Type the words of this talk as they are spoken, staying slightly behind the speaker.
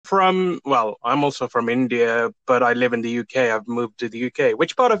I'm also from India, but I live in the UK. I've moved to the UK.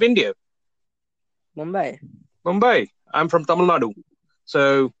 Which part of India? Mumbai. Mumbai. I'm from Tamil Nadu.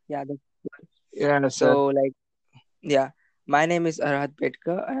 So, Yeah. yeah, so, So like yeah, my name is Arhat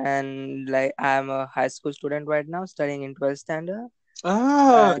Petka, and like I'm a high school student right now, studying in 12th standard,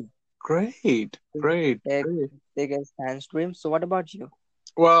 ah, and great, great, take great. take a science stream. So what about you?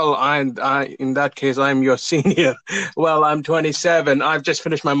 Well, in that case, I'm your senior. Well, I'm 27. I've just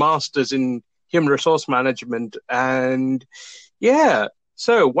finished my master's in human resource management. And yeah,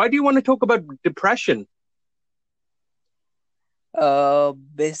 so why do you want to talk about depression?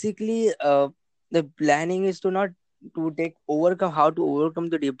 Basically, the planning is to not to take overcome how to overcome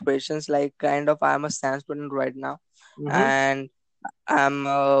the depressions. Like kind of, I'm a science student right now, Hmm. and I'm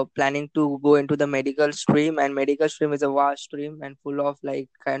planning to go into the medical stream, and medical stream is a vast stream and full of like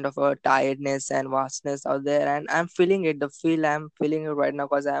kind of a tiredness and vastness out there. And I'm feeling it, the feel I'm feeling it right now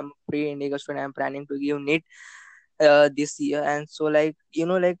because I'm pre-indigo student. I'm planning to give NEET this year, and so like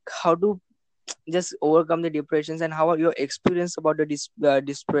like how to just overcome the depressions and how are your experience about the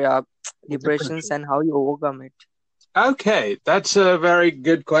depressions Depression. and how you overcome it. Okay, that's a very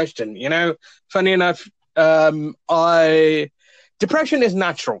good question. Funny enough, I depression is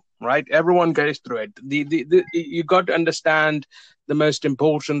natural, right? Everyone goes through it. You got to understand the most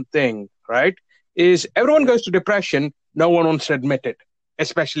important thing, right? Is everyone Yeah, goes to depression. No one wants to admit it,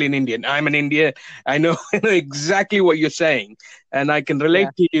 especially in India. I'm in India. I know, I know exactly what you're saying, and I can yeah, relate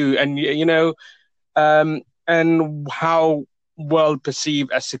to you. And and how world perceive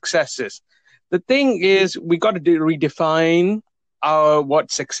as successes. The thing is, we got to redefine our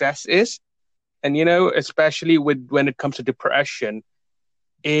what success is, and especially with when it comes to depression,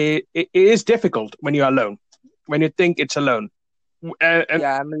 it is difficult when you're alone, when you think it's alone. And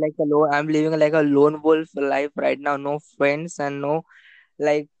yeah. I'm like a lone. I'm living like a lone wolf life right now. No friends and no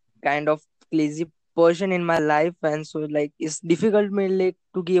like kind of lazy person in my life, and so like it's difficult me like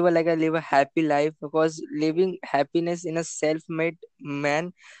to give a like a live a happy life because living happiness in a self-made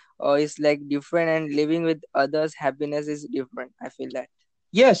man is like different, and living with others happiness is different. I feel that.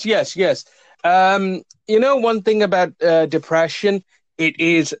 yes, yes, yes. One thing about depression,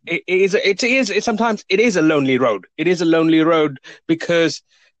 sometimes it is a lonely road. It is a lonely road because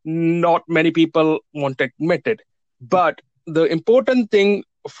not many people want to admit it. But the important thing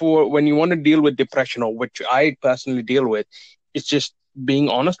for when you want to deal with depression, or which I personally deal with, is just being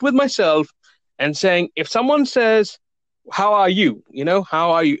honest with myself and saying, if someone says, "How are you?"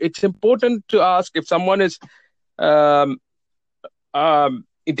 How are you? It's important to ask if someone is um,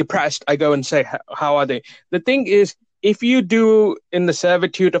 depressed. I go and say, how are they? The thing is, if you do in the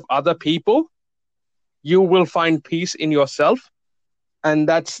servitude of other people, you will find peace in yourself, and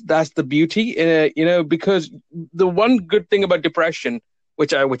that's the beauty, because the one good thing about depression,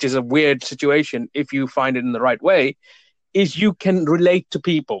 which is a weird situation if you find it in the right way, is you can relate to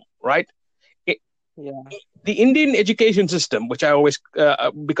people, right? It, Yeah, the Indian education system, which I always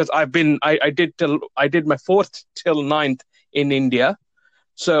because I did my fourth till ninth in India,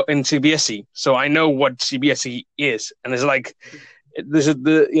 so in CBSE. So I know what CBSE is, and it's like this is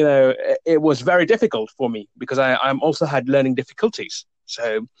the it was very difficult for me because I'm also had learning difficulties.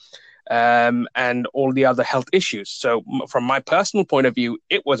 So and all the other health issues. So from my personal point of view,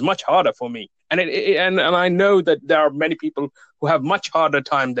 it was much harder for me, and and I know that there are many people who have much harder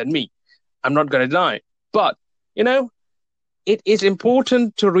time than me. I'm not going to deny, but you know, it is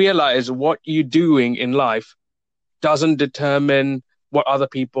important to realize what you're doing in life doesn't determine what other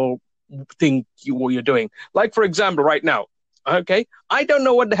people think what you're doing. Like, for example, right now, okay, I don't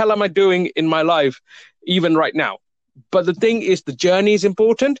know what the hell am I doing in my life, even right now. But the thing is, the journey is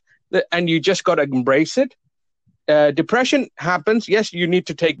important, and you just got to embrace it. Depression happens. Yes, you need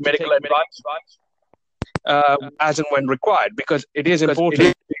to take medical advice as and when required because it is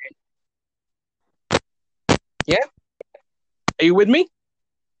important. Yeah, are you with me?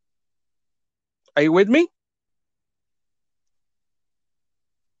 Are you with me,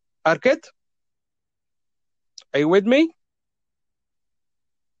 Arkit? Are you with me?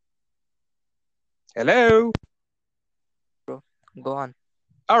 Hello. bro. Go on.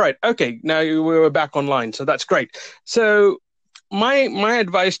 All right. Okay. Now we're back online, so that's great. So my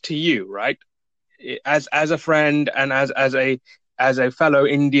advice to you, right, as a friend and as a fellow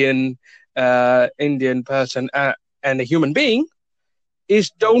Indian person and a human being, is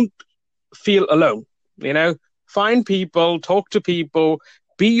don't feel alone. Find people, talk to people,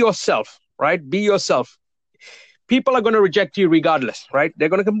 be yourself. Right, be yourself. People are going to reject you regardless. Right, they're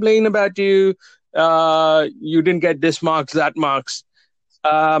going to complain about you. You didn't get this marks, that marks.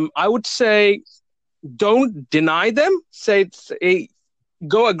 I would say don't deny them. Say,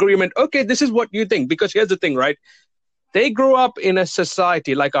 go agreement. Okay, this is what you think. Because here's the thing, right? They grew up in a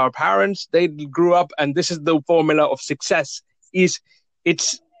society like our parents. They grew up, and this is the formula of success. Is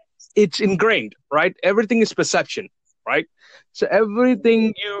it's it's ingrained, right? Everything is perception, right? So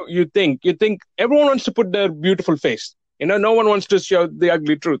everything you think everyone wants to put their beautiful face. No one wants to show the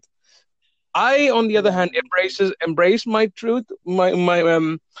ugly truth. I, on the other Yeah. hand, embrace my truth,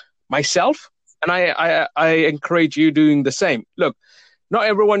 my myself, and I encourage you doing the same. Look, not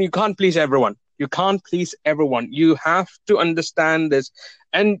everyone, you can't please everyone. You can't please everyone. You have to understand this,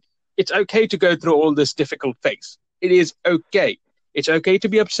 and it's okay to go through all this difficult phase. It is okay. It's okay to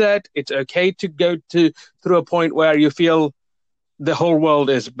be upset. It's okay to go to through a point where you feel the whole world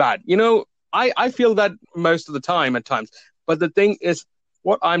is bad. I feel that most of the time at times. But the thing is,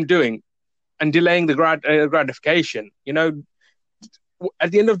 what I'm doing and delaying the gratification.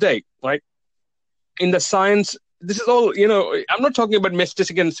 At the end of the day, right? In the science, this is all. I'm not talking about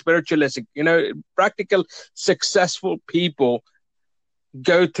mystic and spiritualistic. Practical, successful people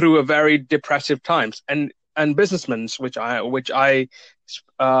go through a very depressive times, and businessmen, which I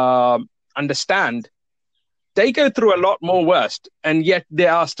uh, understand, they go through a lot more worst, and yet they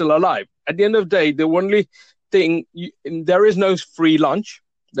are still alive. At the end of the day, the only thing there is no free lunch.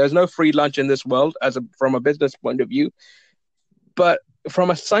 There's no free lunch in this world, from a business point of view. But from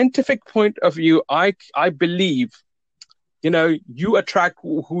a scientific point of view, I believe you attract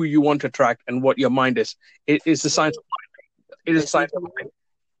who you want to attract, and what your mind is. It is the science. So It is science of basically, mind.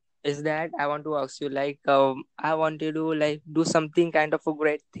 is that I want to ask you, like, I wanted to like do something kind of a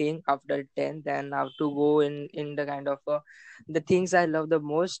great thing after 10th, and have to go in the kind of the things I love the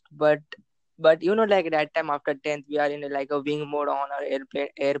most. But like that time after 10th, we are in like a wing mode on our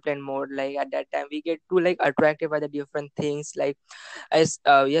airplane mode. Like at that time, we get too like attracted by the different things. Like as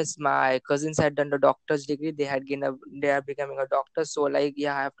yes, my cousins had done the doctor's degree. They are becoming a doctor. So like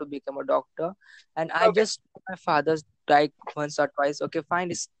yeah, I have to become a doctor. And I Okay. just my father's like once or twice. Okay,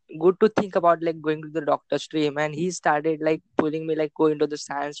 fine. It's good to think about like going to the doctor stream. And he started like pulling me like go into the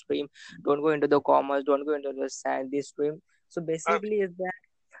science stream. Don't go into the commerce. Don't go into the science this stream. So Okay. basically, is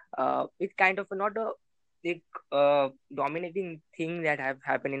that it's kind of not a big dominating thing that have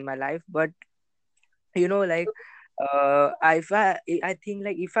happened in my life, but like I think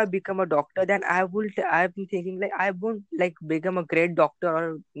like if I become a doctor, then I've been thinking like I won't like become a great doctor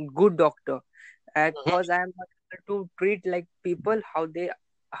or good doctor, Mhm. because I am not able to treat like people how they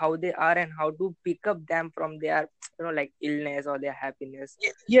are, and how to pick up them from their like illness or their happiness.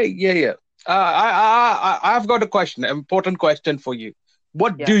 Yeah, yeah, yeah. I've got a question, an important question for you.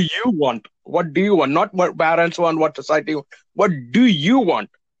 What do Yeah. you want? What do you want? Not what parents want, what society want. What do you want?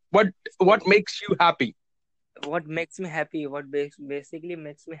 What So what makes you happy? what makes me happy, basically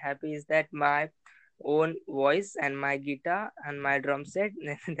makes me happy is that my own voice and my guitar and my drum set.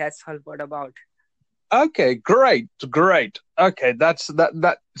 That's all what about. Okay, great, great. Okay, that's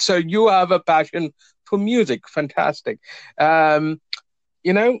that. So you have a passion for music. Fantastic. Um,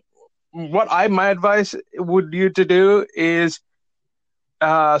 you know what? My advice would you to do is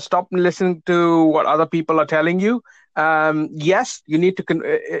stop listening to what other people are telling you. Yes, you need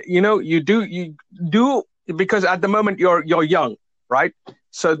to. You do because at the moment you're young, right?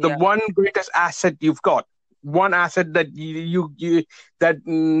 So the Yeah. one greatest asset you've got, one asset that you that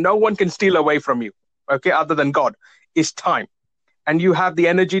no one can steal away from you, okay, other than God, is time, and you have the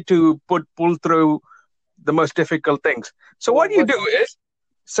energy to pull through the most difficult things. So So what you what? do is,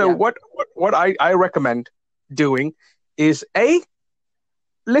 so Yeah. what I recommend doing is a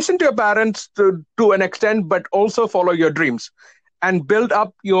listen to your parents to an extent, but also follow your dreams and build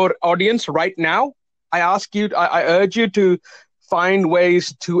up your audience right now. I urge you to find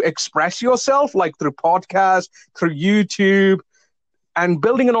ways to express yourself, like through podcasts, through YouTube, and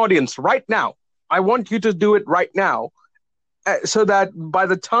building an audience right now. I want you to do it right now, so that by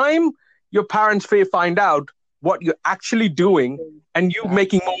the time your parents find out what you're actually doing and you Yeah.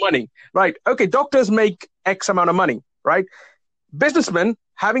 making more money, right? Okay, doctors make X amount of money, right? Businessmen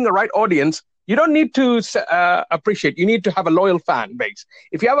having a right audience, you don't need to appreciate. You need to have a loyal fan base.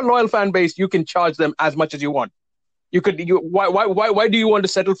 If you have a loyal fan base, you can charge them as much as you want. Why do you want to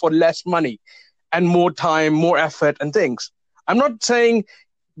settle for less money and more time, more effort, and things? I'm not saying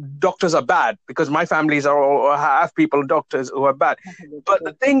doctors are bad, because my families are or have people doctors who are bad. But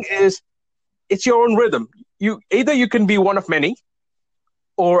the thing is, it's your own rhythm. You can be one of many,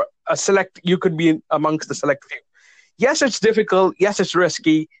 or a select. You could be amongst the select few. Yes, it's difficult. Yes, it's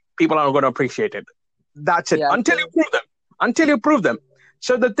risky. People aren't going to appreciate it. That's it. Yeah. Until you So prove them. Until you prove them.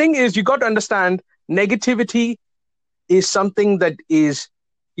 So the thing is, you got to understand negativity is something that is,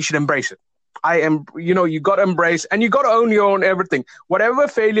 you should embrace it. you got to embrace and you got to own your own everything. Whatever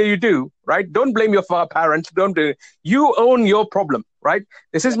failure you do, right? Don't blame your parents. Don't do it. You own your problem, right?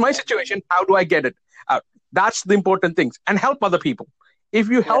 This is my situation. How do I get it out? That's the important things. And help other people. If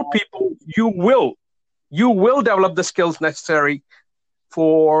you Yeah. help people, you will develop the skills necessary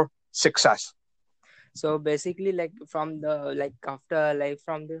for success. So basically, like from the after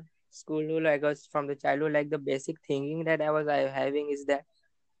from the school, like us from the childhood, like the basic thinking that I having is that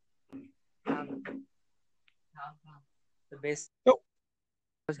the basic So,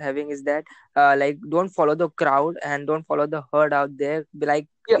 I was having is that don't follow the crowd and don't follow the herd out there. Be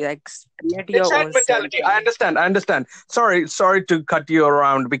yeah. create your It's that own self. mentality. I understand. Sorry to cut you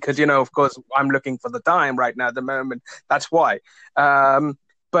around because of course, I'm looking for the time right now at the moment. That's why.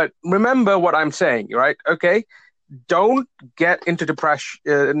 But remember what I'm saying, right? Okay, don't get into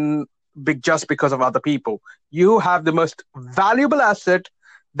depression just because of other people. You have the most valuable asset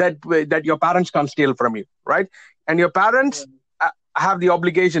that your parents can't steal from you, right? And your parents have the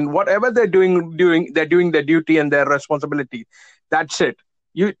obligation. Whatever they're doing, they're doing their duty and their responsibility. That's it.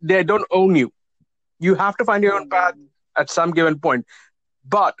 They don't own you. You have to find your own path at some given point.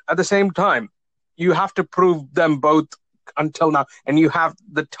 But at the same time, you have to prove them both until now, and you have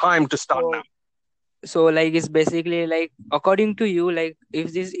the time to start now. So it's basically according to you,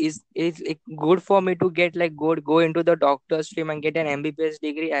 if this is it good for me to get go into the doctor stream and get an MBBS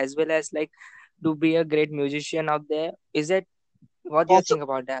degree as well as to be a great musician out there. Is that what do you Also, think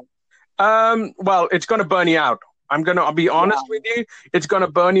about that? well, it's going to burn you out. I'll be honest with you. It's going to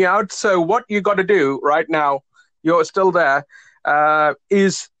burn you out. So what you got to do right now, you're still there,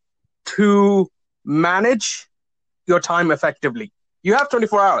 is to manage your time effectively. You have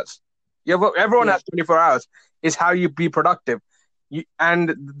 24 hours. Everyone has 24 hours. Is how you be productive.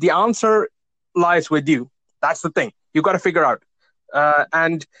 And the answer lies with you. That's the thing. You got to figure out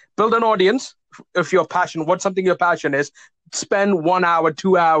and build an audience. If your passion, what's something your passion is, spend 1 hour,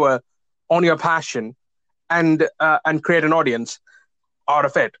 2 hour on your passion, and create an audience out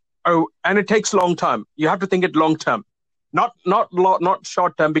of it. Oh, and it takes long term. You have to think it long term, not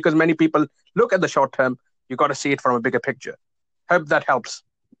short term, because many people look at the short term. You got to see it from a bigger picture. Hope that helps.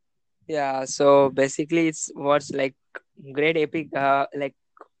 Yeah. So basically, it's what's great epic.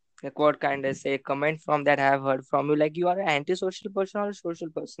 What kind of say comment from that I have heard from you? You are an antisocial person or a social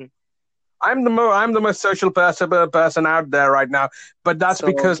person? I'm the most social person out there right now, but that's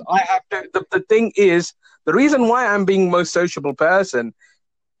because I have to. The thing is, the reason why I'm being most sociable person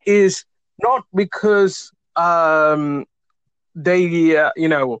is not because I'm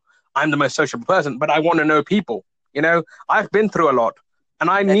the most sociable person, but I want to know people. I've been through a lot, and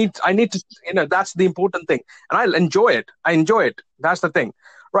I need to. That's the important thing, and I enjoy it. That's the thing,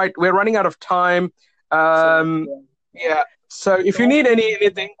 right? We're running out of time. Yeah. So if you need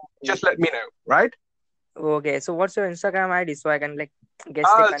anything, just let me know, right? Okay. So what's your Instagram ID so I can get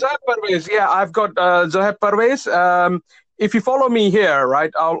Zohaib Parvez. Yeah, I've got Zohaib Parvez. If you follow me here,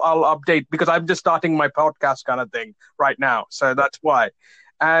 right, I'll update because I'm just starting my podcast kind of thing right now, so that's why.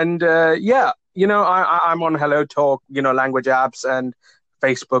 And I'm on Hello Talk, language apps and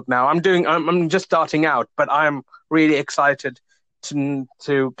Facebook now. I'm just starting out, but I'm really excited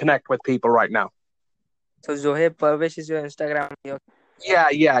to connect with people right now. So Zohaib Parvez is your Instagram. Yeah,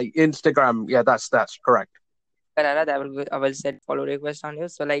 Instagram. Yeah, that's correct. I will set follow request on you.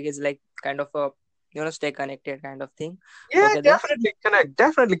 So it's kind of a stay connected kind of thing. Yeah, Okay,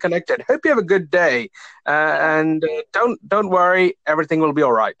 definitely connected. Hope you have a good day, and don't worry, everything will be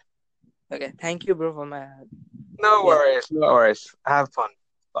all right. Okay, thank you, bro, for my. No worries. Have fun.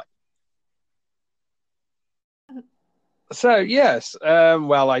 Bye. So yes,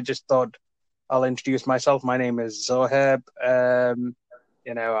 well, I just thought I'll introduce myself. My name is Zohaib.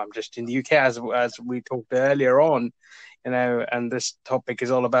 I'm just in the UK as we talked earlier on, and this topic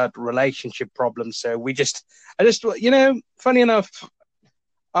is all about relationship problems. So funny enough,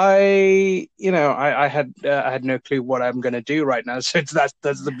 I had no clue what I'm going to do right now. So that's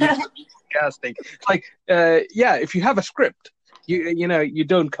the beauty of podcasting. If you have a script, you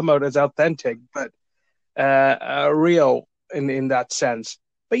don't come out as authentic, but real in that sense.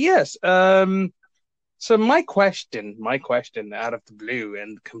 But yes, so my question out of the blue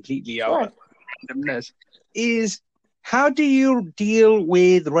and completely out of randomness is, how do you deal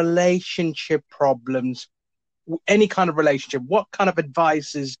with relationship problems? Any kind of relationship? What kind of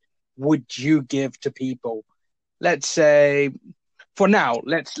advices would you give to people? Let's say, for now,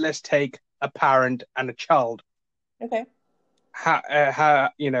 let's take a parent and a child. Okay.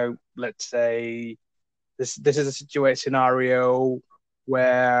 Let's say this is a scenario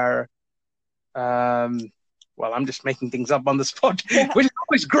where well, I'm just making things up on the spot, which is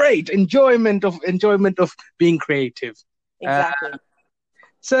always great. Enjoyment of being creative. Exactly.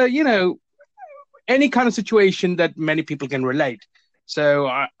 So, any kind of situation that many people can relate. So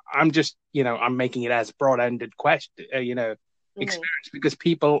I'm just, I'm making it as a broad-ended question, experience, because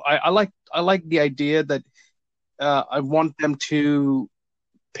people, I like the idea that I want them to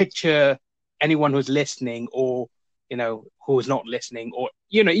picture anyone who's listening, or who's not listening, or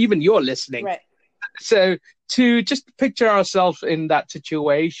even you're listening. Right. So to just picture ourselves in that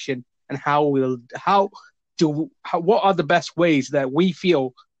situation, and what are the best ways that we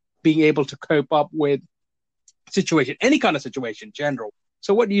feel being able to cope up with situation, any kind of situation, general.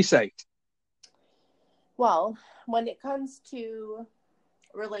 So what do you say? Well, when it comes to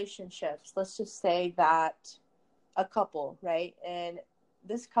relationships, let's just say that a couple, right? And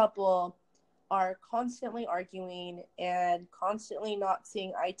this couple are constantly arguing and constantly not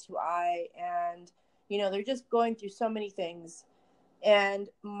seeing eye to eye, and they're just going through so many things. And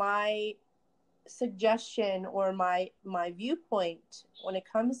my suggestion, or my viewpoint when it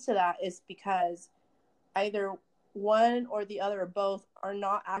comes to that, is because either one or the other or both are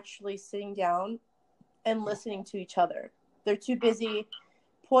not actually sitting down and listening to each other. They're too busy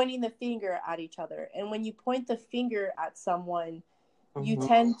pointing the finger at each other. And when you point the finger at someone, you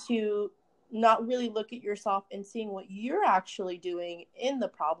tend to not really look at yourself and seeing what you're actually doing in the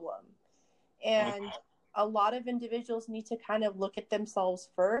problem. And a lot of individuals need to kind of look at themselves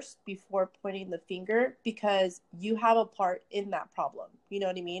first before pointing the finger, because you have a part in that problem. You know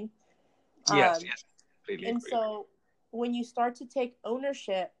what I mean? Yes. And so when you start to take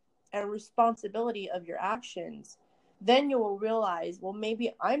ownership and responsibility of your actions, then you will realize, well,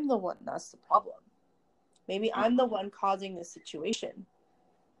 maybe I'm the one that's the problem. Maybe I'm the one causing the situation.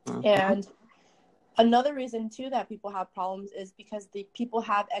 And another reason too that people have problems is because the people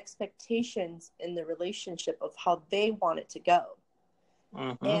have expectations in the relationship of how they want it to go.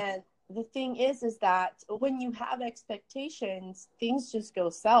 And the thing is that when you have expectations, things just go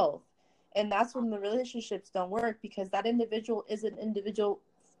south. And that's when the relationships don't work, because that individual is an individual,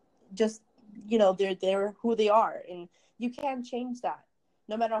 just, they're who they are. And you can't change that.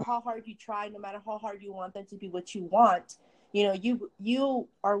 No matter how hard you try, no matter how hard you want them to be what you want, you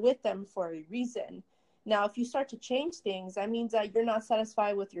are with them for a reason. Now, if you start to change things, that means that you're not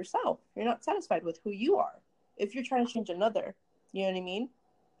satisfied with yourself. You're not satisfied with who you are. If you're trying to change another, you know what I mean?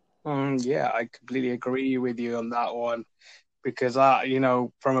 Yeah, I completely agree with you on that one. Because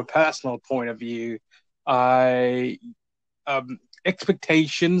from a personal point of view,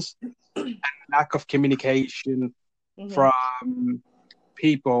 expectations and lack of communication from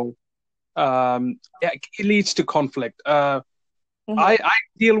people, it leads to conflict. I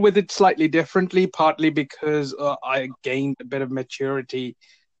deal with it slightly differently, partly because I gained a bit of maturity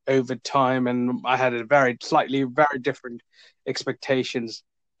over time, and I had very different expectations.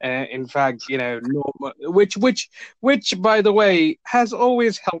 In fact, normal, which by the way has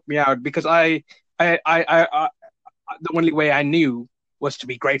always helped me out, because I the only way I knew was to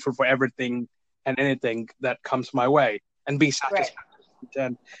be grateful for everything and anything that comes my way, and be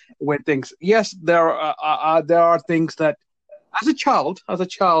satisfied with things. Yes, there are things that, as a child,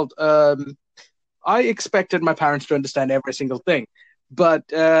 I expected my parents to understand every single thing. But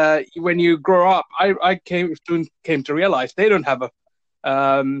when you grow up, I soon came to realize they don't have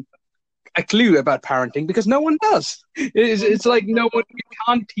a clue about parenting, because no one does. It's like you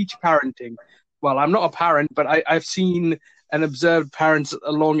can't teach parenting. Well, I'm not a parent, but I've seen and observed parents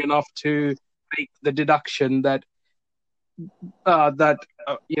long enough to make the deduction that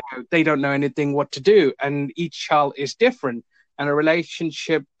they don't know anything what to do, and each child is different, and a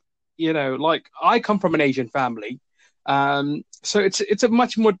relationship, like I come from an Asian family, so it's a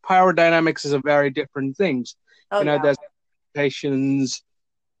much more, power dynamics is a very different things. There's expectations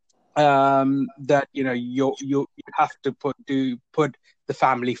that you have to put the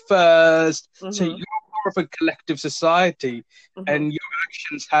family first. So you're more of a collective society, and your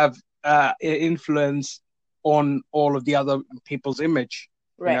actions have influence on all of the other people's image,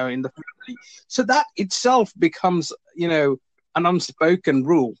 in the family. So that itself becomes, an unspoken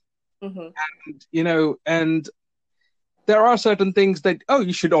rule. And there are certain things that,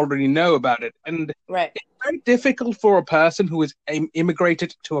 you should already know about it. And it's very difficult for a person who is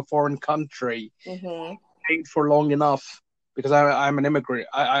immigrated to a foreign country for long enough, because I'm an immigrant.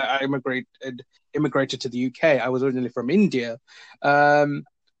 I immigrated to the UK. I was originally from India.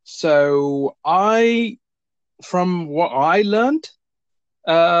 So from what I learned,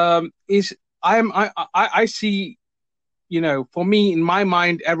 is I see, for me, in my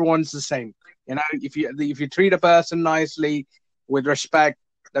mind, everyone's the same. If you treat a person nicely, with respect,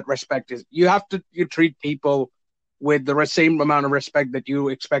 that respect is. You treat people with the same amount of respect that you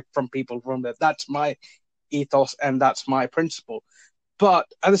expect from people from that. That's my ethos and that's my principle. But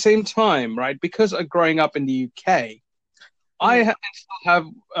at the same time, right, because of growing up in the UK, I still have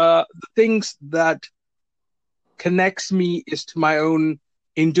the things that connects me is to my own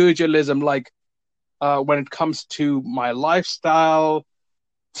individualism, like when it comes to my lifestyle,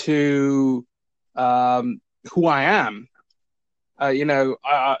 to who I am.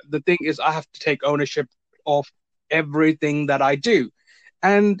 The thing is, I have to take ownership of everything that I do.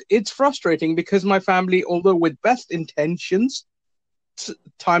 And it's frustrating because my family, although with best intentions,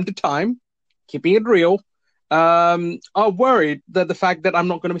 time to time, keeping it real, are worried that the fact that I'm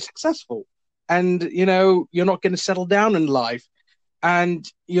not going to be successful. And, you're not going to settle down in life and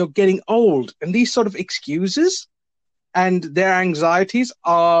you're getting old. And these sort of excuses and their anxieties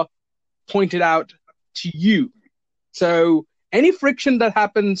are pointed out to you. So any friction that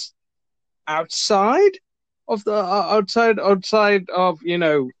happens outside of the outside of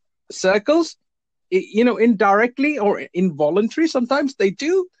circles, indirectly or involuntary, sometimes they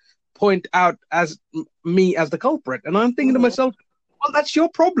do point out as me as the culprit, and I'm thinking to myself, well, that's your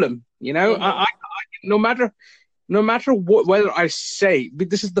problem. I no matter whether I say, but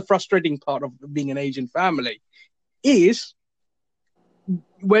this is the frustrating part of being an Asian family, is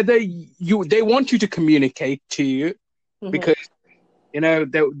whether they want you to communicate to you because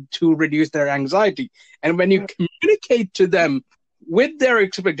to reduce their anxiety, and when you communicate to them with their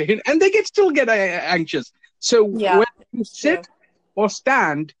expectation, and they still get anxious. So when you sit or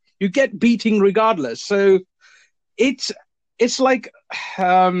stand, you get beating regardless. So it's like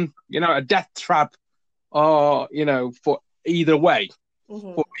a death trap, or for either way.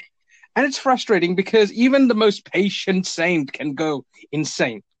 For me. And it's frustrating because even the most patient saint can go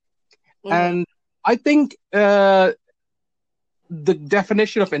insane. And I think the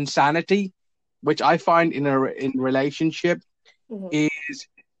definition of insanity, which I find in relationship,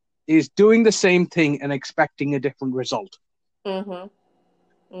 is doing the same thing and expecting a different result.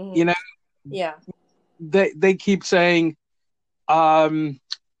 They keep saying,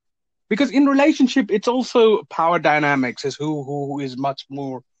 because in relationship it's also power dynamics, is who is much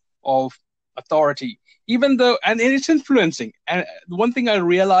more of authority, even though, and it's influencing. And one thing I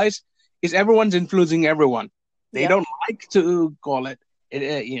realize is everyone's influencing everyone. They don't like to call it,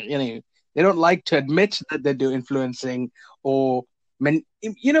 they don't like to admit that they're influencing, or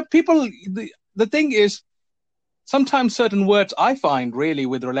people. The thing is, sometimes certain words I find really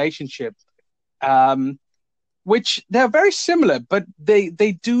with relationship, which they're very similar, but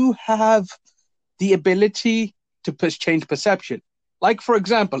they do have the ability to change perception. Like, for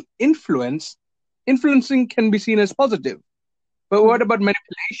example, influencing can be seen as positive, but what about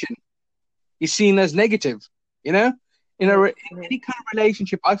manipulation? Is seen as negative. In any kind of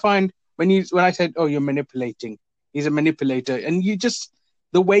relationship, I find when I said, "Oh, you're manipulating," he's a manipulator, and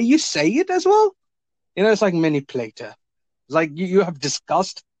the way you say it as well, it's like manipulator. It's like you have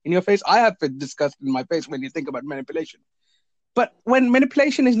disgust in your face. I have disgust in my face when you think about manipulation. But when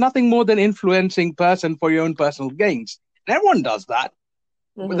manipulation is nothing more than influencing person for your own personal gains, and everyone does that.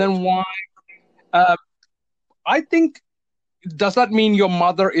 But then why? I think, does that mean your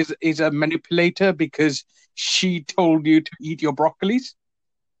mother is a manipulator because she told you to eat your broccolis?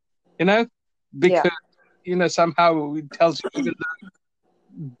 Because somehow it tells you even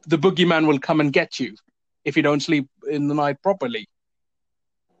the boogeyman will come and get you if you don't sleep in the night properly.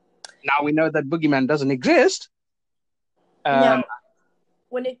 Now we know that boogeyman doesn't exist. Now,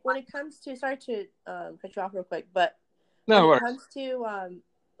 when it comes to, sorry to cut you off real quick, but when it comes to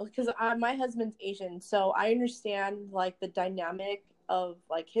because my husband's Asian, so I understand like the dynamic of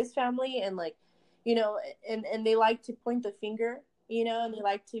like his family, and like and they like to point the finger, and they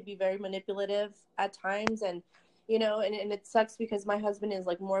like to be very manipulative at times, and and it sucks because my husband is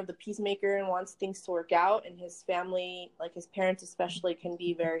like more of the peacemaker and wants things to work out, and his family, like his parents especially, can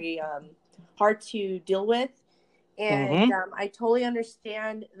be very hard to deal with. And I totally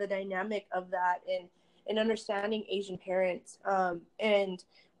understand the dynamic of that, and understanding Asian parents, and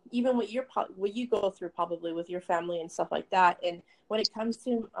even what you go through probably with your family and stuff like that. And when it comes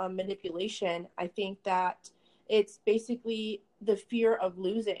to manipulation, I think that it's basically the fear of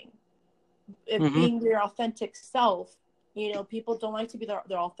losing. Being your authentic self, people don't like to be their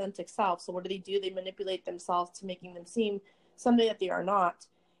authentic self. So what do? They manipulate themselves to making them seem something that they are not,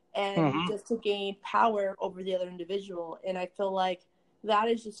 and just to gain power over the other individual. And I feel like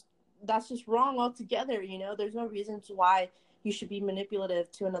that's just wrong altogether. There's no reason why you should be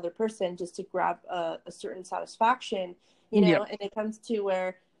manipulative to another person just to grab a certain satisfaction. And it comes to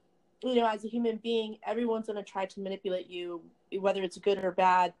where as a human being, everyone's going to try to manipulate you, whether it's good or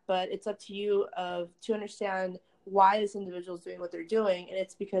bad, but it's up to you to understand why this individual is doing what they're doing. And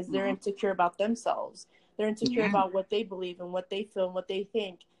it's because they're insecure about themselves. They're insecure about what they believe and what they feel and what they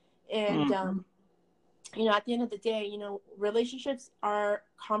think. And, at the end of the day, relationships are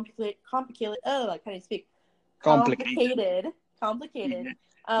complicated. I can't even speak. Complicated.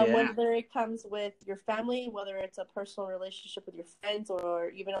 Whether it comes with your family, whether it's a personal relationship with your friends, or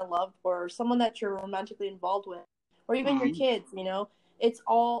even a loved, or someone that you're romantically involved with, or even your kids, it's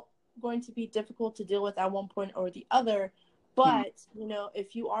all going to be difficult to deal with at one point or the other. But,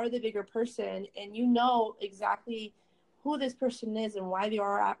 if you are the bigger person and you know exactly who this person is and why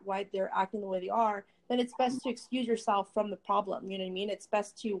they're acting the way they are, then it's best to excuse yourself from the problem. You know what I mean? It's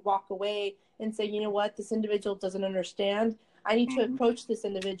best to walk away and say, you know what, this individual doesn't understand. I need to approach this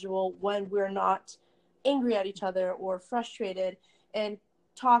individual when we're not angry at each other or frustrated, and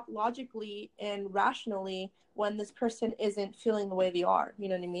talk logically and rationally when this person isn't feeling the way they are. You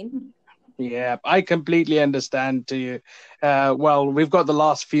know what I mean? Yeah, I completely understand to you. Well, we've got the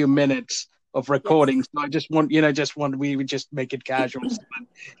last few minutes of recording, Yes. so I just want we would just make it casual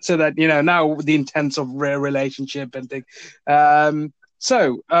so that now the intents of rare relationship and thing.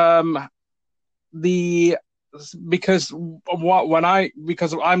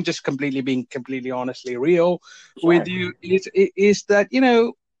 Because I'm just being completely honestly real with you is that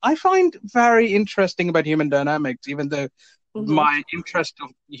I find very interesting about human dynamics, even though my interest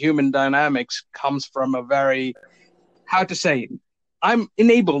of human dynamics comes from a very, how to say, I'm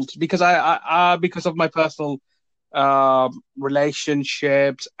enabled because I because of my personal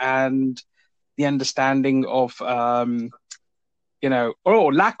relationships and the understanding of or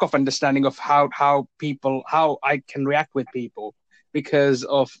lack of understanding of how I can react with people because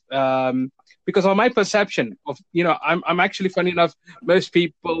of my perception of I'm actually, funny enough, most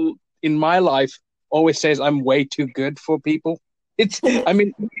people in my life always says I'm way too good for people. I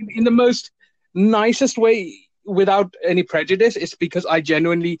mean, in the most nicest way, without any prejudice. It's because I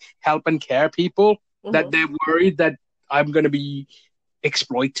genuinely help and care people that they're worried that I'm going to be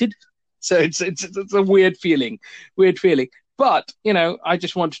exploited. So it's a weird feeling. But I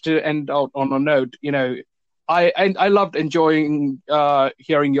just wanted to end out on a note. I loved enjoying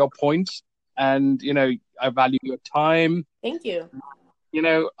hearing your points, and I value your time. Thank you.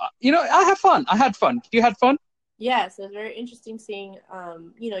 I have fun. I had fun. You had fun? Yes, it was very interesting seeing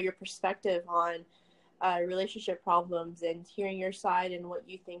your perspective on relationship problems, and hearing your side and what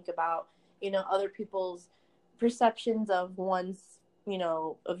you think about other people's perceptions of one's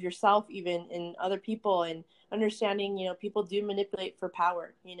of yourself, even in other people, and understanding people do manipulate for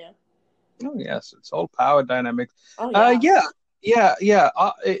power. Oh yes, it's all power dynamics. Oh yeah. Yeah.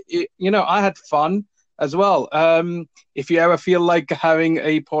 I had fun as well. If you ever feel like having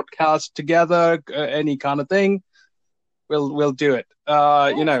a podcast together, any kind of thing, we'll do it.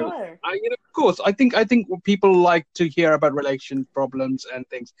 Sure. Of course, I think people like to hear about relation problems and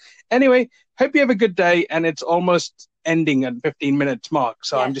things. Anyway, hope you have a good day, and it's almost ending at 15 minutes mark,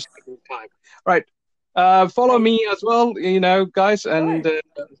 so yes. I'm just taking time. Right. Follow me as well, guys, and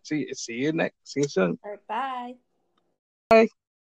see you soon. All right, bye. Bye.